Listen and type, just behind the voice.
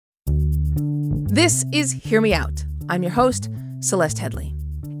This is Hear Me Out. I'm your host, Celeste Headley.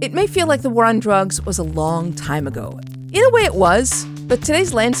 It may feel like the war on drugs was a long time ago. In a way it was, but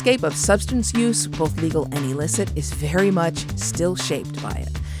today's landscape of substance use, both legal and illicit, is very much still shaped by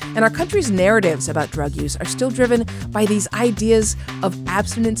it. And our country's narratives about drug use are still driven by these ideas of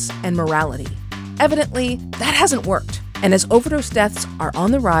abstinence and morality. Evidently, that hasn't worked. And as overdose deaths are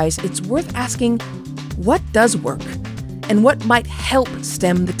on the rise, it's worth asking, what does work? And what might help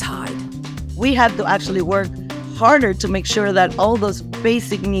stem the tide? We have to actually work harder to make sure that all those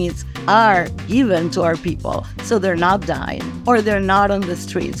basic needs are given to our people so they're not dying or they're not on the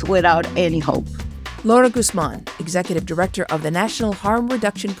streets without any hope. Laura Guzman, Executive Director of the National Harm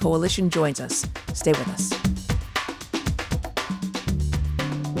Reduction Coalition, joins us. Stay with us.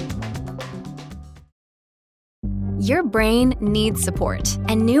 Your brain needs support,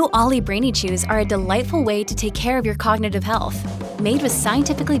 and new Ollie Brainy Chews are a delightful way to take care of your cognitive health. Made with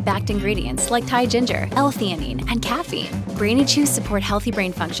scientifically backed ingredients like Thai ginger, L-theanine, and caffeine, Brainy Chews support healthy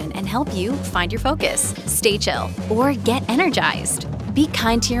brain function and help you find your focus, stay chill, or get energized. Be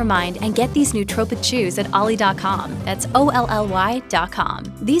kind to your mind and get these nootropic chews at ollie.com. That's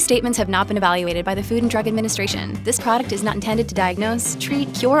OLLY.com. These statements have not been evaluated by the Food and Drug Administration. This product is not intended to diagnose,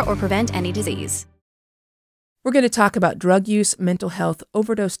 treat, cure, or prevent any disease. We're going to talk about drug use, mental health,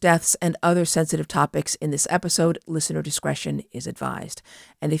 overdose deaths, and other sensitive topics in this episode. Listener discretion is advised.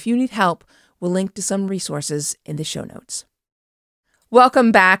 And if you need help, we'll link to some resources in the show notes.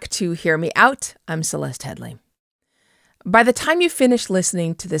 Welcome back to Hear Me Out. I'm Celeste Headley. By the time you finish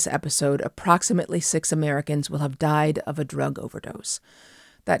listening to this episode, approximately 6 Americans will have died of a drug overdose.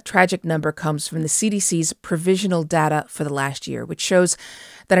 That tragic number comes from the CDC's provisional data for the last year, which shows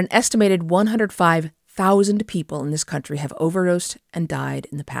that an estimated 105,000 people in this country have overdosed and died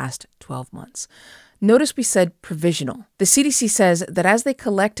in the past 12 months. Notice we said provisional. The CDC says that as they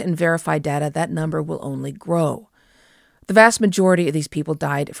collect and verify data, that number will only grow. The vast majority of these people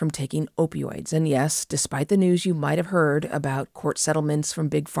died from taking opioids. And yes, despite the news you might have heard about court settlements from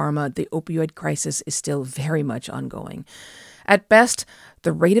Big Pharma, the opioid crisis is still very much ongoing. At best,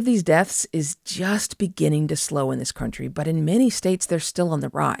 the rate of these deaths is just beginning to slow in this country, but in many states, they're still on the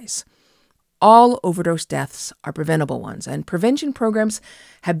rise. All overdose deaths are preventable ones, and prevention programs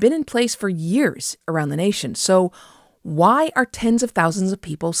have been in place for years around the nation. So why are tens of thousands of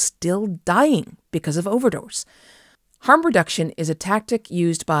people still dying because of overdose? Harm reduction is a tactic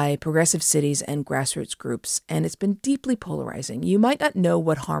used by progressive cities and grassroots groups, and it's been deeply polarizing. You might not know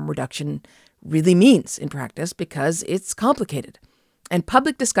what harm reduction really means in practice because it's complicated, and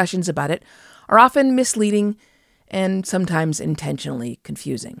public discussions about it are often misleading and sometimes intentionally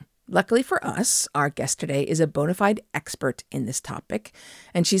confusing. Luckily for us, our guest today is a bona fide expert in this topic,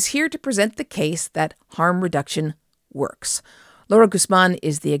 and she's here to present the case that harm reduction works. Laura Guzman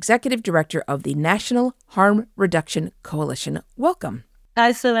is the Executive Director of the National Harm Reduction Coalition. Welcome.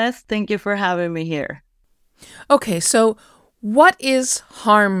 Hi, Celeste. Thank you for having me here. Okay, so what is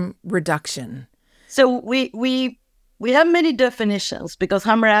harm reduction? So we have many definitions because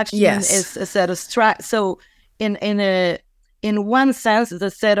harm reduction is a set of So in one sense, it's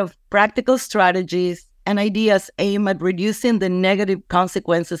a set of practical strategies and ideas aimed at reducing the negative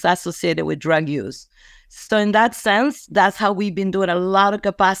consequences associated with drug use. So in that sense, that's how we've been doing a lot of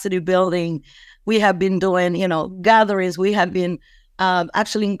capacity building. We have been doing, gatherings. We have been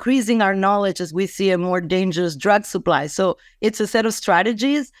actually increasing our knowledge as we see a more dangerous drug supply. So it's a set of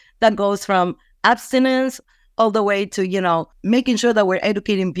strategies that goes from abstinence all the way to, making sure that we're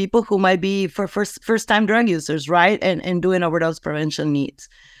educating people who might be for first-time drug users, right? And doing overdose prevention needs.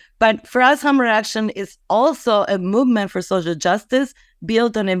 But for us, harm reduction is also a movement for social justice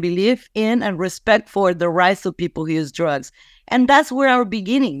built on a belief in and respect for the rights of people who use drugs. And that's where our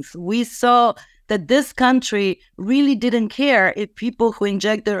beginnings. We saw that this country really didn't care if people who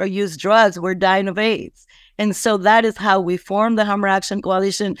injected or used drugs were dying of AIDS. And so that is how we formed the Harm Reduction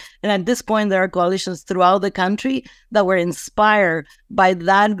Coalition. And at this point, there are coalitions throughout the country that were inspired by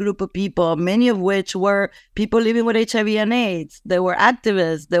that group of people, many of which were people living with HIV and AIDS. There were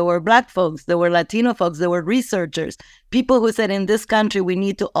activists, there were Black folks, there were Latino folks, there were researchers, people who said in this country, we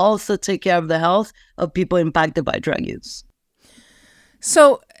need to also take care of the health of people impacted by drug use.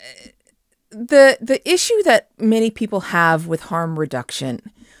 So the issue that many people have with harm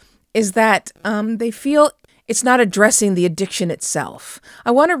reduction is that they feel it's not addressing the addiction itself.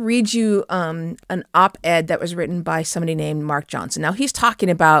 I want to read you an op-ed that was written by somebody named Mark Johnson. Now, he's talking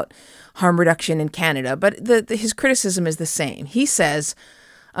about harm reduction in Canada, but his criticism is the same. He says,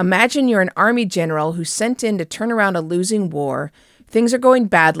 imagine you're an army general who's sent in to turn around a losing war, Things are going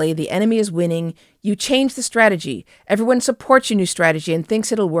badly. The enemy is winning. You change the strategy. Everyone supports your new strategy and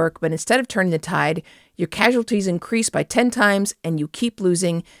thinks it'll work, but instead of turning the tide, your casualties increase by 10 times and you keep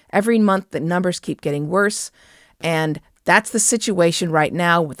losing. Every month, the numbers keep getting worse. And that's the situation right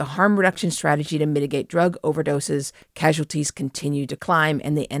now with the harm reduction strategy to mitigate drug overdoses. Casualties continue to climb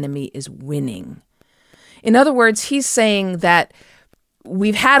and the enemy is winning. In other words, he's saying that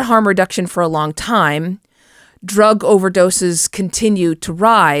we've had harm reduction for a long time. Drug overdoses continue to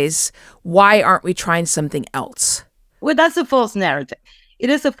rise. Why aren't we trying something else? Well, that's a false narrative. It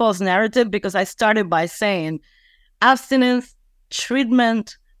is a false narrative because I started by saying abstinence,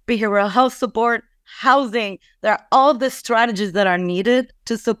 treatment, behavioral health support, housing, there are all the strategies that are needed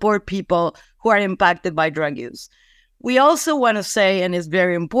to support people who are impacted by drug use. We also want to say, and it's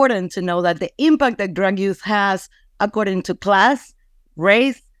very important to know that the impact that drug use has according to class,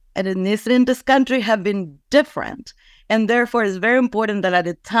 race, and ethnicity in this country have been different. And therefore, it's very important that at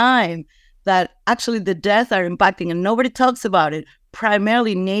a time that actually the deaths are impacting, and nobody talks about it,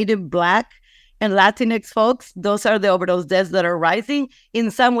 primarily Native, Black, and Latinx folks, those are the overdose deaths that are rising. In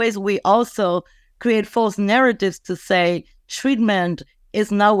some ways, we also create false narratives to say treatment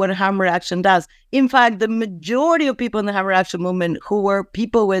is not what harm reduction does. In fact, the majority of people in the harm reduction movement who were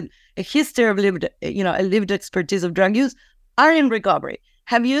people with a history of lived expertise of drug use are in recovery,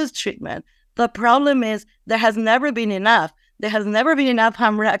 have used treatment. The problem is there has never been enough. There has never been enough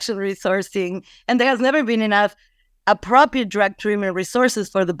harm reduction resourcing, and there has never been enough appropriate drug treatment resources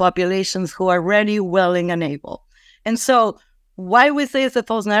for the populations who are ready, willing, and able. And so why we say it's a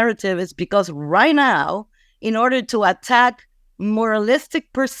false narrative is because right now, in order to attack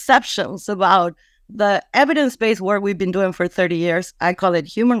moralistic perceptions about the evidence-based work we've been doing for 30 years, I call it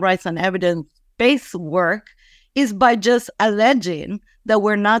human rights and evidence-based work, is by just alleging that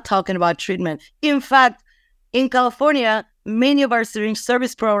we're not talking about treatment. In fact, in California, many of our syringe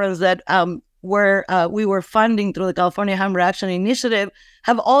service programs that we were funding through the California Harm Reduction Initiative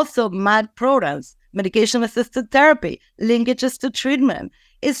have also MAT programs, medication-assisted therapy, linkages to treatment.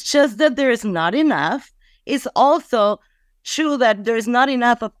 It's just that there is not enough. It's also true that there's not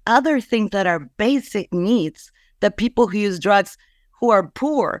enough of other things that are basic needs that people who use drugs, who are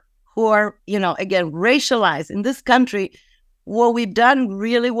poor, who are, again, racialized in this country. What we've done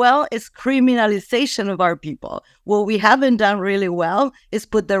really well is criminalization of our people. What we haven't done really well is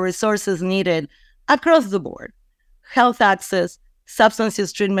put the resources needed across the board. Health access, substance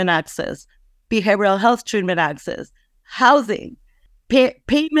use treatment access, behavioral health treatment access, housing,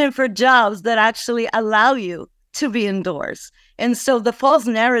 payment for jobs that actually allow you to be indoors. And so the false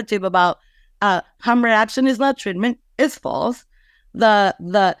narrative about harm reduction is not treatment is false.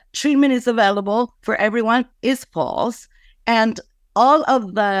 The treatment is available for everyone is false. And all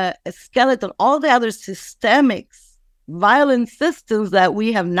of the skeleton, all the other systemic violent systems that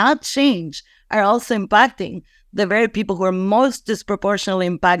we have not changed are also impacting the very people who are most disproportionately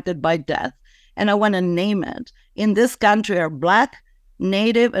impacted by death. And I want to name it. In this country are Black,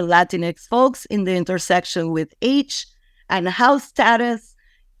 Native, and Latinx folks in the intersection with age and house status,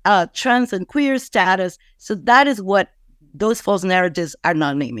 trans and queer status. So that is what those false narratives are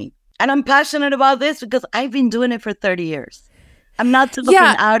not naming. And I'm passionate about this because I've been doing it for 30 years. I'm not looking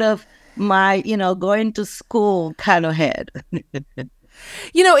out of my, going to school kind of head.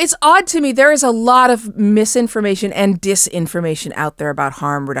 It's odd to me. There is a lot of misinformation and disinformation out there about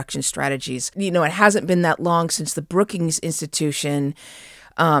harm reduction strategies. It hasn't been that long since the Brookings Institution,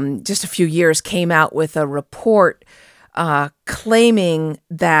 just a few years, came out with a report claiming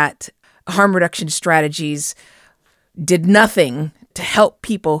that harm reduction strategies did nothing to help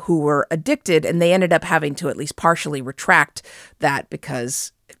people who were addicted, and they ended up having to at least partially retract that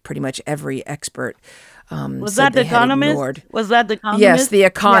because pretty much every expert was that The Economist? Was that The Economist? Yes, The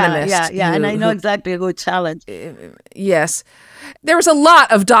Economist. Yeah. And I know exactly who challenged. Yes. There was a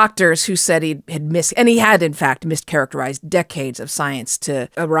lot of doctors who said he had in fact mischaracterized decades of science to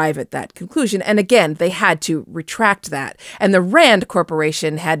arrive at that conclusion. And again, they had to retract that. And the Rand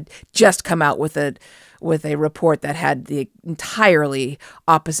Corporation had just come out with a report that had the entirely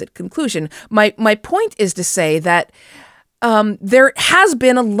opposite conclusion. My point is to say that there has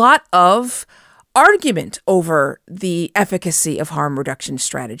been a lot of argument over the efficacy of harm reduction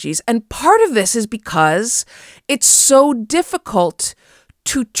strategies. And part of this is because it's so difficult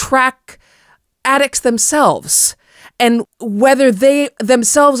to track addicts themselves and whether they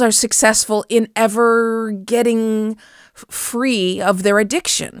themselves are successful in ever getting free of their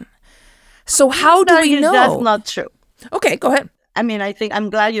addiction. So how do we know? That's not true. Okay, go ahead. I mean, I think I'm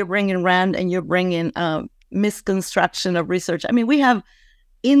glad you're bringing Rand and you're bringing misconstruction of research. I mean, we have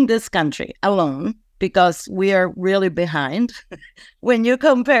in this country alone, because we are really behind when you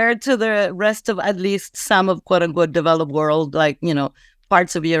compare to the rest of at least some of quote unquote developed world, like,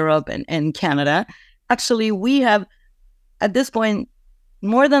 parts of Europe and Canada. Actually, we have at this point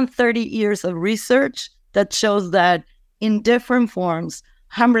more than 30 years of research that shows that in different forms,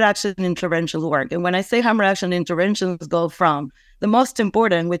 harm reduction interventions work. And when I say harm reduction interventions go from the most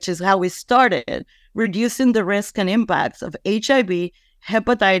important, which is how we started, reducing the risk and impacts of HIV,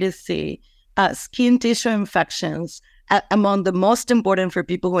 hepatitis C, skin tissue infections, among the most important for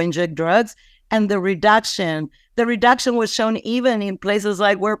people who inject drugs. And the reduction was shown even in places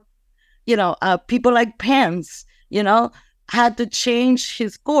like where, people like Pence, had to change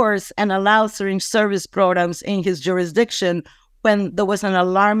his course and allow syringe service programs in his jurisdiction when there was an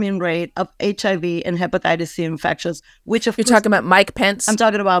alarming rate of HIV and hepatitis C infections, which of You're talking about Mike Pence? I'm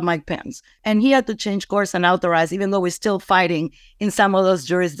talking about Mike Pence. And he had to change course and authorize, even though we're still fighting in some of those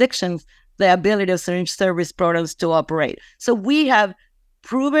jurisdictions, the ability of syringe service programs to operate. So we have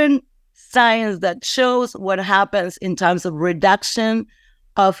proven science that shows what happens in terms of reduction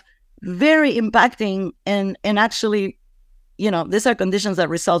of very impacting and actually, these are conditions that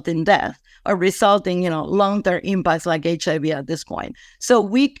result in death or resulting, long-term impacts like HIV at this point. So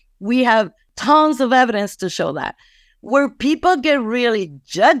we have tons of evidence to show that. Where people get really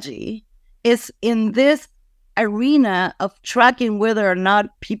judgy is in this arena of tracking whether or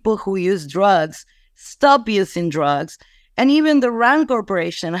not people who use drugs stop using drugs. And even the RAND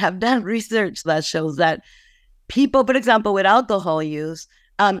Corporation have done research that shows that people, for example, with alcohol use,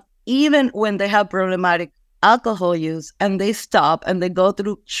 even when they have problematic alcohol use and they stop and they go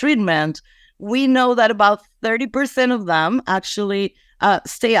through treatment, we know that about 30% of them actually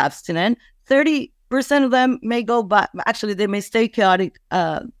stay abstinent. 30% of them may go back. Actually, they may stay chaotic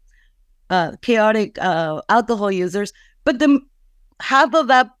alcohol users, but half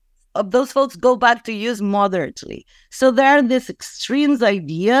of those folks go back to use moderately. So there are these extremes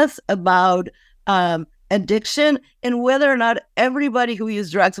ideas about addiction and whether or not everybody who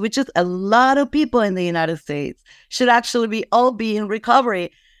uses drugs, which is a lot of people in the United States, should actually be in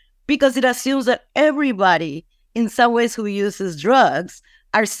recovery, because it assumes that everybody in some ways who uses drugs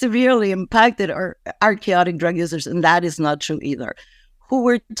are severely impacted or are chaotic drug users. And that is not true either. Who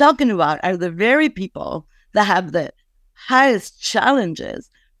we're talking about are the very people that have the highest challenges,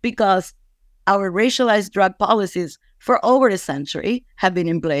 because our racialized drug policies for over a century have been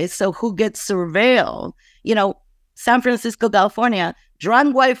in place. So who gets surveilled? San Francisco, California,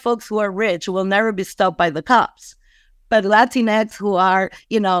 drunk white folks who are rich will never be stopped by the cops. But Latinx who are,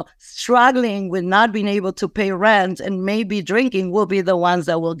 struggling with not being able to pay rent and maybe drinking will be the ones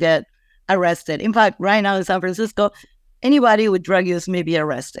that will get arrested. In fact, right now in San Francisco, anybody with drug use may be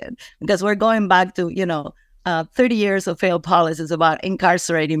arrested, because we're going back to, 30 years of failed policies about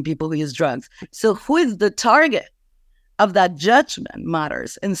incarcerating people who use drugs. So who is the target of that judgment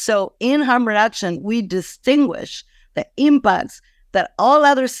matters. And so in harm reduction, we distinguish the impacts that all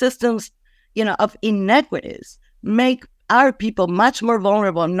other systems, of inequities make our people much more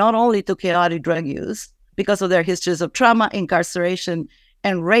vulnerable, not only to chaotic drug use because of their histories of trauma, incarceration,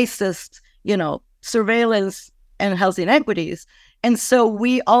 and racist, surveillance and health inequities. And so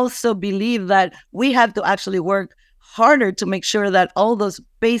we also believe that we have to actually work harder to make sure that all those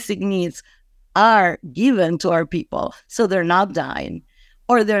basic needs are given to our people so they're not dying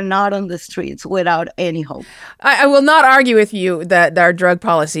or they're not on the streets without any hope. I will not argue with you that our drug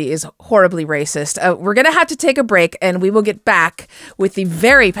policy is horribly racist. We're going to have to take a break, and we will get back with the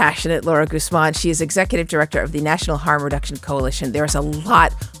very passionate Laura Guzman. She is Executive Director of the National Harm Reduction Coalition. There's a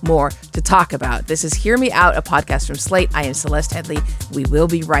lot more to talk about. This is Hear Me Out, a podcast from Slate. I am Celeste Headley. We will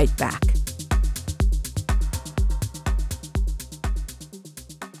be right back.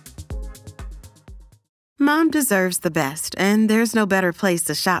 Mom deserves the best, and there's no better place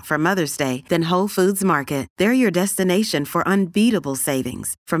to shop for Mother's Day than Whole Foods Market. They're your destination for unbeatable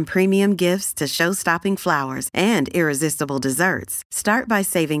savings, from premium gifts to show-stopping flowers and irresistible desserts. Start by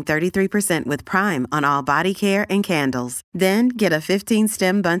saving 33% with Prime on all body care and candles. Then get a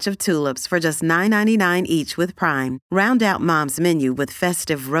 15-stem bunch of tulips for just $9.99 each with Prime. Round out Mom's menu with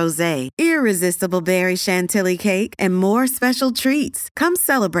festive rosé, irresistible berry chantilly cake, and more special treats. Come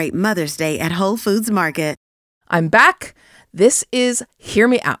celebrate Mother's Day at Whole Foods Market. I'm back. This is Hear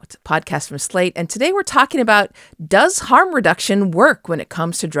Me Out, podcast from Slate. And today we're talking about, does harm reduction work when it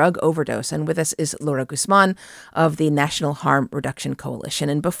comes to drug overdose? And with us is Laura Guzman of the National Harm Reduction Coalition.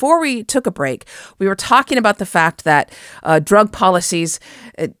 And before we took a break, we were talking about the fact that drug policies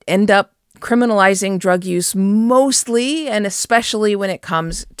end up criminalizing drug use mostly, and especially when it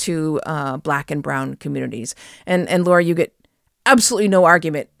comes to Black and brown communities. And Laura, you get absolutely no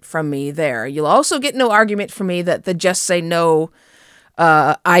argument from me there. You'll also get no argument from me that the just say no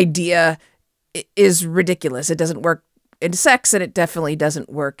idea is ridiculous. It doesn't work in sex, and it definitely doesn't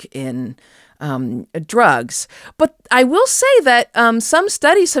work in drugs. But I will say that some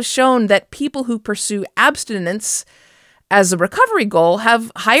studies have shown that people who pursue abstinence as a recovery goal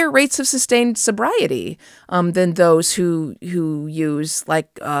have higher rates of sustained sobriety than those who use like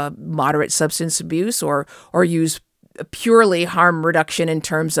moderate substance abuse or use purely harm reduction in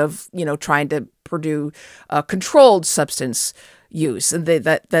terms of, trying to pursue controlled substance use. And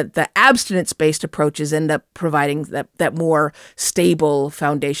the abstinence-based approaches end up providing that more stable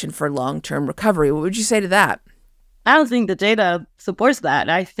foundation for long-term recovery. What would you say to that? I don't think the data supports that.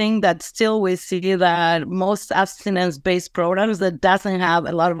 I think that still we see that most abstinence-based programs that doesn't have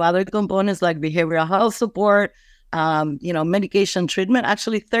a lot of other components like behavioral health support, medication treatment,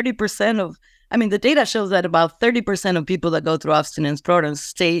 actually 30% of, the data shows that about 30% of people that go through abstinence programs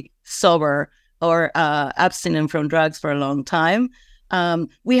stay sober or abstinent from drugs for a long time.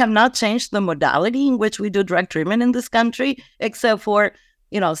 We have not changed the modality in which we do drug treatment in this country, except for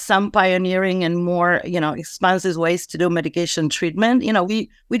some pioneering and more, expansive ways to do medication treatment.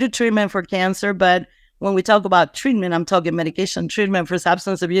 We do treatment for cancer, but when we talk about treatment, I'm talking medication treatment for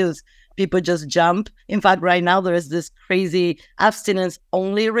substance abuse. People just jump. In fact, right now, there is this crazy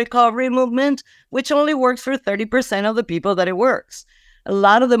abstinence-only recovery movement, which only works for 30% of the people that it works. A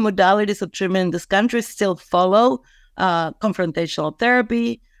lot of the modalities of treatment in this country still follow confrontational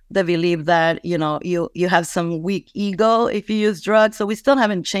therapy. They believe that, you have some weak ego if you use drugs. So we still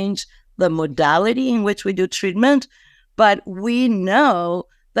haven't changed the modality in which we do treatment. But we know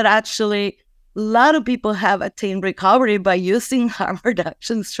that actually a lot of people have attained recovery by using harm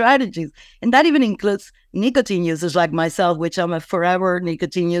reduction strategies. And that even includes nicotine users like myself, which I'm a forever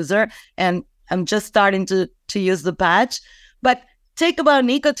nicotine user. And I'm just starting to use the patch. But take about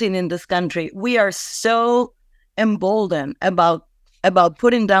nicotine in this country. We are so emboldened about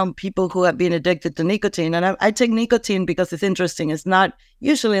putting down people who have been addicted to nicotine. And I take nicotine because it's interesting. It's not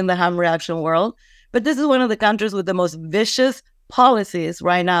usually in the harm reaction world, but this is one of the countries with the most vicious policies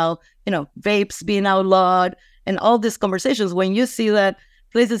right now, vapes being outlawed and all these conversations. When you see that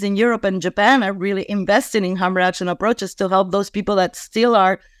places in Europe and Japan are really investing in harm reaction approaches to help those people that still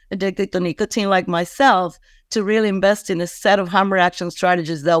are addicted to nicotine like myself, to really invest in a set of harm reaction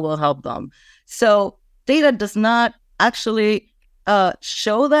strategies that will help them. So data does not actually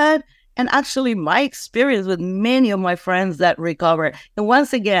show that. And actually, my experience with many of my friends that recover, and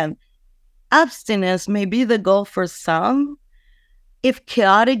once again, abstinence may be the goal for some. If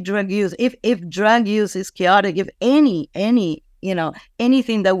chaotic drug use, if drug use is chaotic, if anything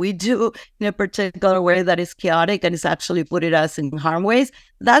that we do in a particular way that is chaotic and is actually putting us in harm ways,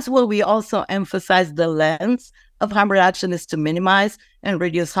 that's what we also emphasize. The lens of harm reduction is to minimize and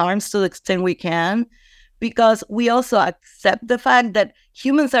reduce harms to the extent we can, because we also accept the fact that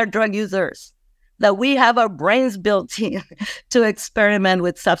humans are drug users, that we have our brains built in to experiment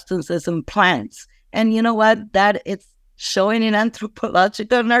with substances and plants. And you know what? That it's showing in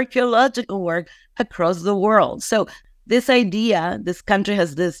anthropological and archaeological work across the world. So this idea, this country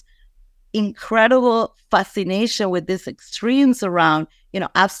has this incredible fascination with these extremes around,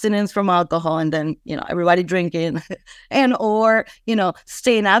 abstinence from alcohol and then, everybody drinking and or,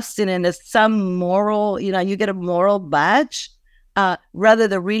 staying abstinent as some moral, you get a moral badge, rather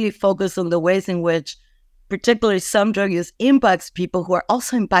than really focus on the ways in which particularly some drug use impacts people who are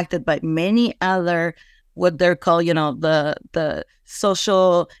also impacted by many other, what they're called, the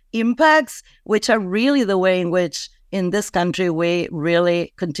social impacts, which are really the way in which in this country we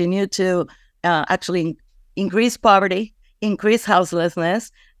really continue to actually increase poverty, increase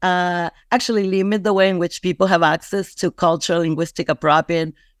houselessness, actually limit the way in which people have access to cultural, linguistic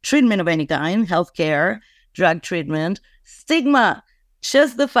appropriate treatment of any kind, healthcare, drug treatment, stigma.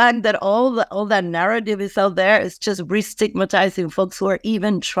 Just the fact that all that narrative is out there is just re-stigmatizing folks who are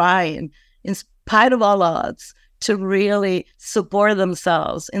even trying, in spite of all odds, to really support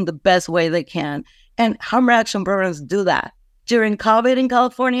themselves in the best way they can. And harm reduction programs do that. During COVID in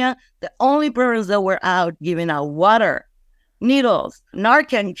California, the only programs that were out giving out water, needles,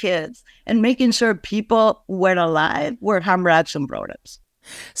 Narcan kits, and making sure people were alive were harm reduction programs.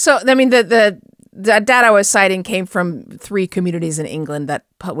 So, the data I was citing came from 3 communities in England that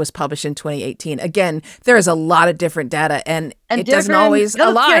was published in 2018. Again, there is a lot of different data, and it doesn't always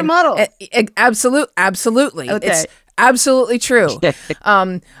align. Absolutely. Okay. It's absolutely true.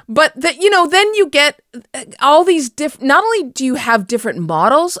 But then you get all these different. Not only do you have different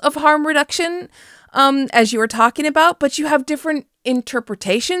models of harm reduction, as you were talking about, but you have different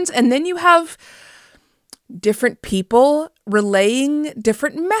interpretations, and then you have different people relaying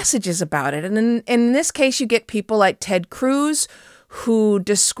different messages about it. And in this case, you get people like Ted Cruz, who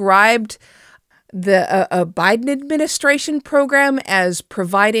described the Biden administration program as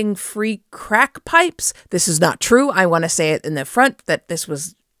providing free crack pipes. This is not true. I want to say it in the front that this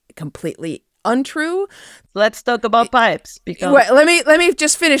was completely untrue. Let's talk about pipes. Because let me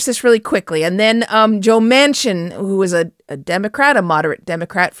just finish this really quickly. And then Joe Manchin, who was a Democrat, a moderate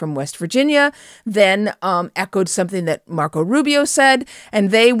Democrat from West Virginia, then echoed something that Marco Rubio said. And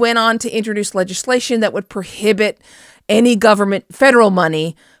they went on to introduce legislation that would prohibit any government federal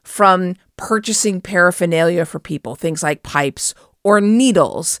money from purchasing paraphernalia for people, things like pipes or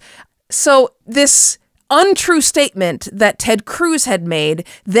needles. So this untrue statement that Ted Cruz had made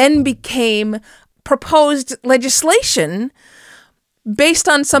then became proposed legislation based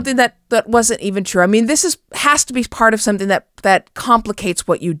on something that wasn't even true. I mean, this has to be part of something that complicates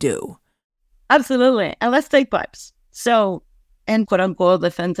what you do. Absolutely. And let's take pipes. So, and quote unquote, the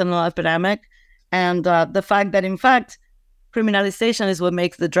fentanyl epidemic, and the fact that, in fact, criminalization is what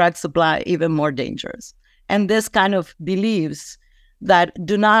makes the drug supply even more dangerous. And this kind of beliefs that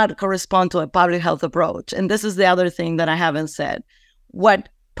do not correspond to a public health approach. And this is the other thing that I haven't said. What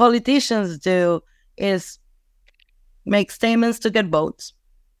politicians do is make statements to get votes.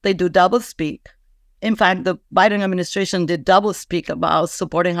 They do double speak. In fact, the Biden administration did double speak about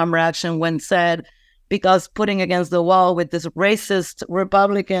supporting harm reduction when said, because putting against the wall with this racist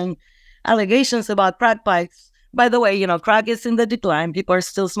Republican allegations about crack pipes. By the way, crack is in the decline. People are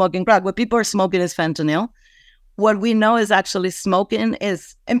still smoking crack. What people are smoking is fentanyl. What we know is actually smoking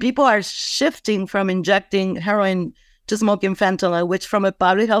is, and people are shifting from injecting heroin to smoking fentanyl, which from a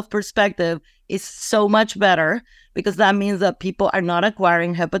public health perspective is so much better, because that means that people are not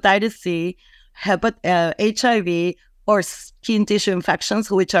acquiring hepatitis C, HIV, or skin tissue infections,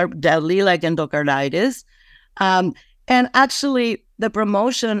 which are deadly, like endocarditis. And actually, the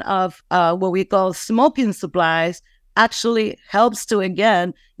promotion of what we call smoking supplies actually helps to,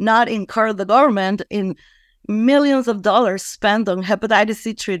 again, not incur the government in millions of dollars spent on hepatitis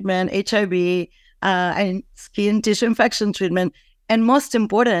C treatment, HIV, and skin tissue infection treatment. And most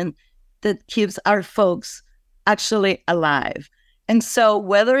important, that keeps our folks actually alive. And so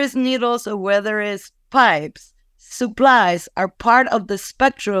whether it's needles or whether it's pipes, supplies are part of the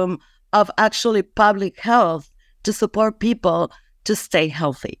spectrum of actually public health to support people to stay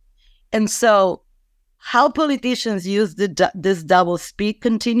healthy. And so how politicians use this double speak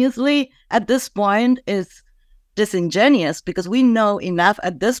continuously at this point is disingenuous, because we know enough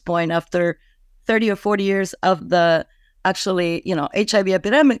at this point, after 30 or 40 years of the actually, HIV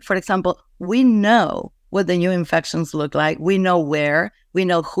epidemic, for example, we know what the new infections look like. We know where, we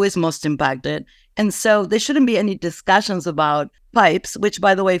know who is most impacted. And so there shouldn't be any discussions about pipes, which,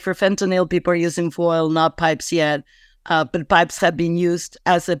 by the way, for fentanyl, people are using foil, not pipes yet. But pipes have been used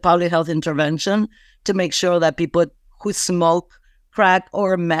as a public health intervention to make sure that people who smoke crack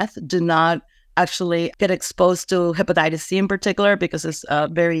or meth do not actually get exposed to hepatitis C in particular, because it's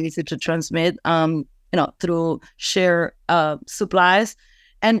very easy to transmit, through shared supplies.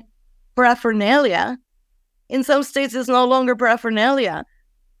 And paraphernalia, in some states, is no longer paraphernalia.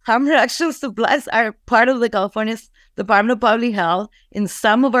 Harm reduction supplies are part of the California Department of Public Health. In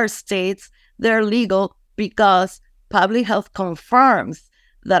some of our states, they're legal because public health confirms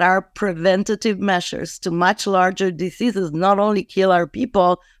that our preventative measures to much larger diseases not only kill our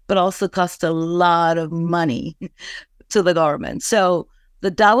people, but also cost a lot of money to the government. So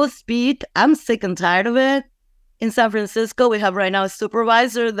the double speak, I'm sick and tired of it. In San Francisco, we have right now a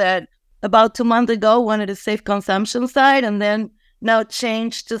supervisor that about 2 months ago wanted a safe consumption site, and then now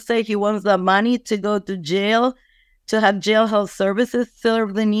changed to say he wants the money to go to jail, to have jail health services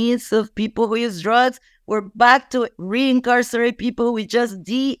serve the needs of people who use drugs. We're back to reincarcerate people we just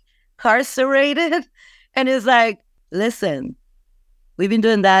decarcerated. And it's like, listen, we've been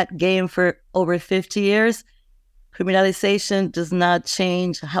doing that game for over 50 years. Criminalization does not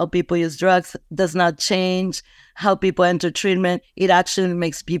change how people use drugs, does not change how people enter treatment. It actually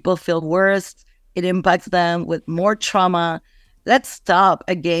makes people feel worse. It impacts them with more trauma. Let's stop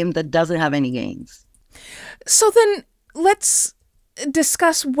a game that doesn't have any gains. So then let's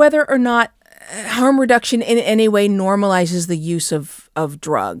discuss whether or not harm reduction in any way normalizes the use of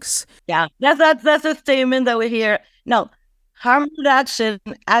drugs. Yeah, that's a statement that we hear. No, harm reduction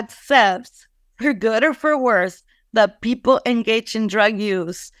accepts, for good or for worse, that people engage in drug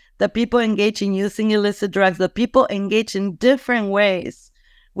use, that people engage in using illicit drugs, that people engage in different ways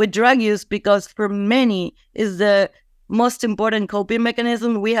with drug use, because for many is the most important coping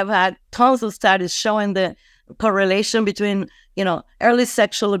mechanism. We have had tons of studies showing the correlation between, early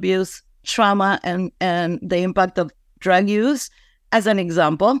sexual abuse, trauma and the impact of drug use as an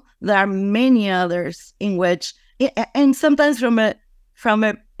example. There are many others in which, and sometimes from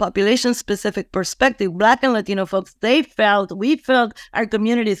a population-specific perspective, Black and Latino folks, we felt our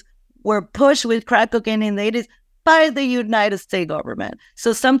communities were pushed with crack cocaine in the 80s by the United States government.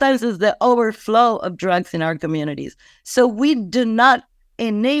 So sometimes it's the overflow of drugs in our communities. So we do not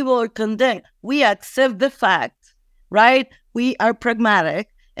enable or condemn. We accept the fact, right? We are pragmatic.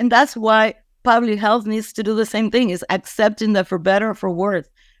 And that's why public health needs to do the same thing, is accepting that for better or for worse,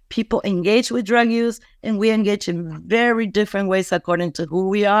 people engage with drug use, and we engage in very different ways according to who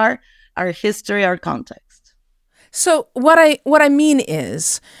we are, our history, our context. So what I mean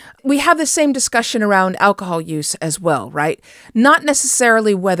is, we have the same discussion around alcohol use as well, right? Not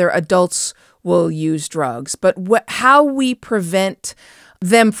necessarily whether adults will use drugs, but how we prevent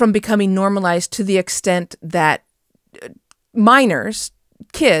them from becoming normalized to the extent that minors,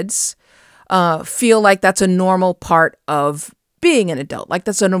 kids, feel like that's a normal part of being an adult, like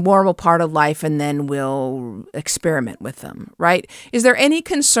that's a normal part of life, and then we'll experiment with them, right? Is there any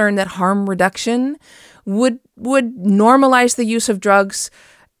concern that harm reduction would normalize the use of drugs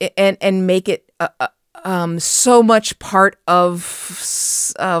and make it so much part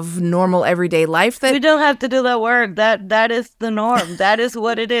of normal everyday life that we don't have to do that work? That is the norm. That is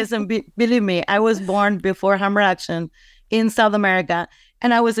what it is. And believe me, I was born before harm reduction in South America,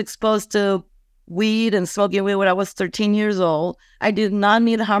 and I was exposed to weed and smoking weed when I was 13 years old. I did not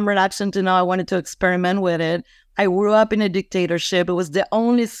need harm reduction to know I wanted to experiment with it. I grew up in a dictatorship. It was the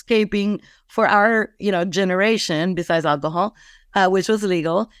only escaping for our, generation besides alcohol, which was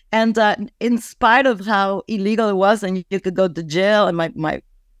legal. And in spite of how illegal it was, and you could go to jail, and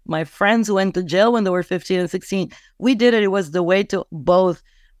my friends went to jail when they were 15 and 16, we did it. It was the way to both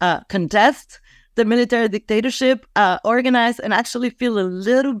contest the military dictatorship, organize, and actually feel a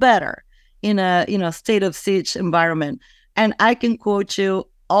little better in a state of siege environment. And I can quote you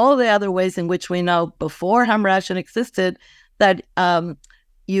all the other ways in which we know before harm reduction existed that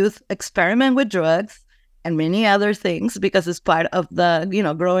youth experiment with drugs and many other things because it's part of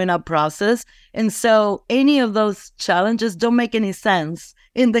the growing up process. And so any of those challenges don't make any sense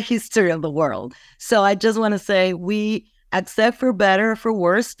in the history of the world. So I just want to say we accept for better or for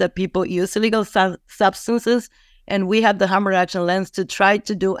worse that people use illegal substances. And we have the harm reduction lens to try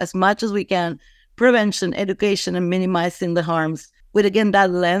to do as much as we can, prevention, education, and minimizing the harms. With, again,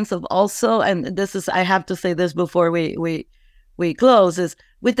 that lens of also, and this is, I have to say this before we close, is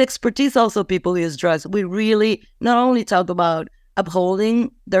with expertise also people use drugs. We really not only talk about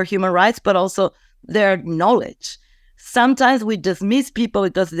upholding their human rights, but also their knowledge. Sometimes we dismiss people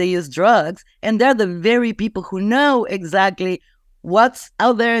because they use drugs, and they're the very people who know exactly what's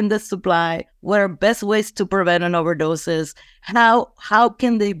out there in the supply, what are best ways to prevent an overdoses, how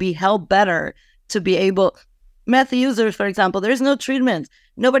can they be helped better to be able. Meth users, for example, there's no treatment.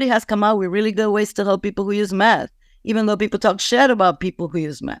 Nobody has come out with really good ways to help people who use meth, even though people talk shit about people who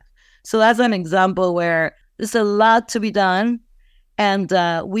use meth. So that's an example where there's a lot to be done. And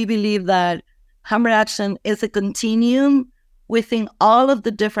we believe that harm reduction is a continuum within all of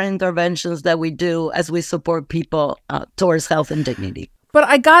the different interventions that we do as we support people towards health and dignity. But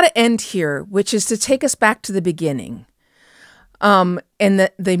I got to end here, which is to take us back to the beginning, and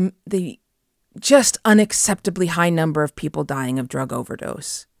the just unacceptably high number of people dying of drug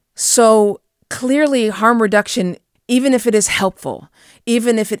overdose. So clearly harm reduction, even if it is helpful,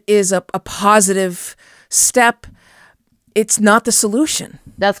 even if it is a positive step, it's not the solution.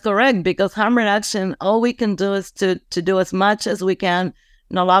 That's correct, because harm reduction, all we can do is to do as much as we can.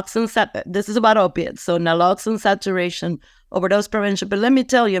 Naloxone, this is about opiates, so naloxone saturation, overdose prevention. But let me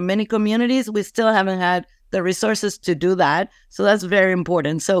tell you, many communities, we still haven't had the resources to do that. So that's very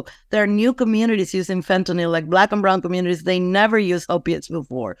important. So there are new communities using fentanyl, like Black and brown communities. They never used opiates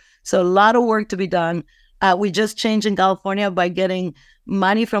before. So a lot of work to be done. We just changed in California by getting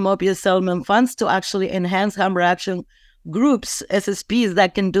money from opioid settlement funds to actually enhance harm reduction groups, SSPs,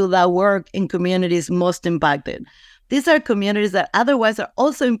 that can do that work in communities most impacted. These are communities that otherwise are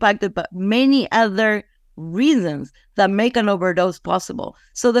also impacted by many other reasons that make an overdose possible.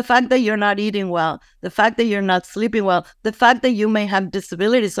 So the fact that you're not eating well, the fact that you're not sleeping well, the fact that you may have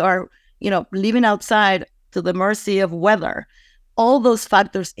disabilities or, living outside to the mercy of weather, all those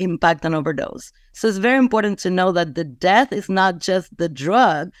factors impact an overdose. So it's very important to know that the death is not just the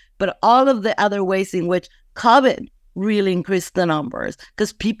drug, but all of the other ways in which COVID really increased the numbers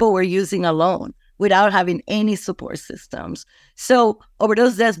because people were using alone without having any support systems. So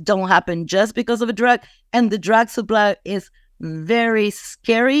overdose deaths don't happen just because of a drug. And the drug supply is very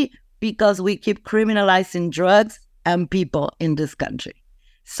scary because we keep criminalizing drugs and people in this country.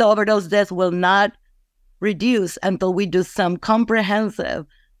 So overdose deaths will not reduce until we do some comprehensive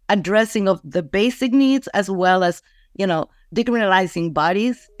addressing of the basic needs, as well as, decriminalizing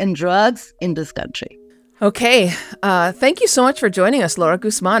bodies and drugs in this country. Okay. Thank you so much for joining us, Laura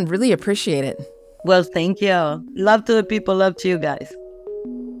Guzman. Really appreciate it. Well, thank you. Love to the people. Love to you guys.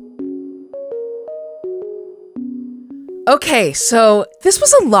 Okay, so this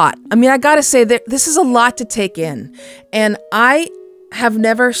was a lot. I mean, I gotta say that this is a lot to take in. And I have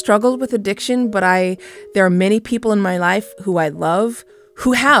never struggled with addiction, but there are many people in my life who I love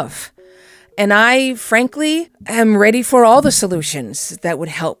who have. And I, frankly, am ready for all the solutions that would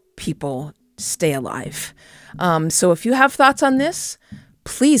help people stay alive. So if you have thoughts on this,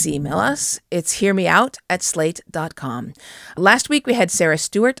 please email us. It's hearmeout@slate.com. Last week, we had Sarah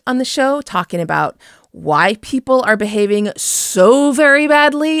Stewart on the show talking about why people are behaving so very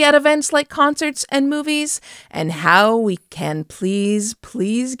badly at events like concerts and movies, and how we can please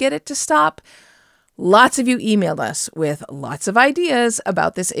get it to stop. Lots of you emailed us with lots of ideas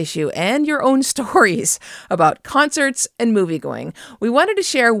about this issue and your own stories about concerts and moviegoing. We wanted to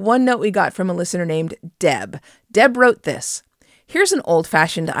share one note we got from a listener named Deb. Deb wrote this. Here's an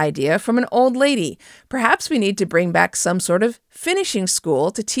old-fashioned idea from an old lady. Perhaps we need to bring back some sort of finishing school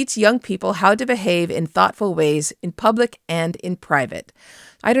to teach young people how to behave in thoughtful ways in public and in private.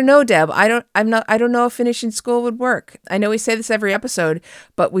 I don't know, Deb. I don't know if finishing school would work. I know we say this every episode,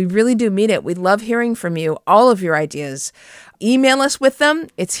 but we really do mean it. We love hearing from you, all of your ideas. Email us with them.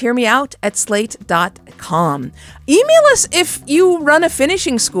 It's hearmeout@slate.com. Email us if you run a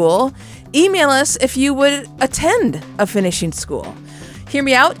finishing school. Email us if you would attend a finishing school. Hear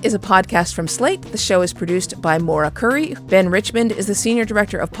Me Out is a podcast from Slate. The show is produced by Maura Curry. Ben Richmond is the Senior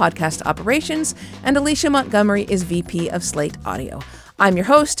Director of Podcast Operations, and Alicia Montgomery is VP of Slate Audio. I'm your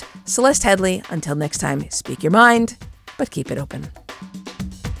host, Celeste Headlee. Until next time, speak your mind, but keep it open.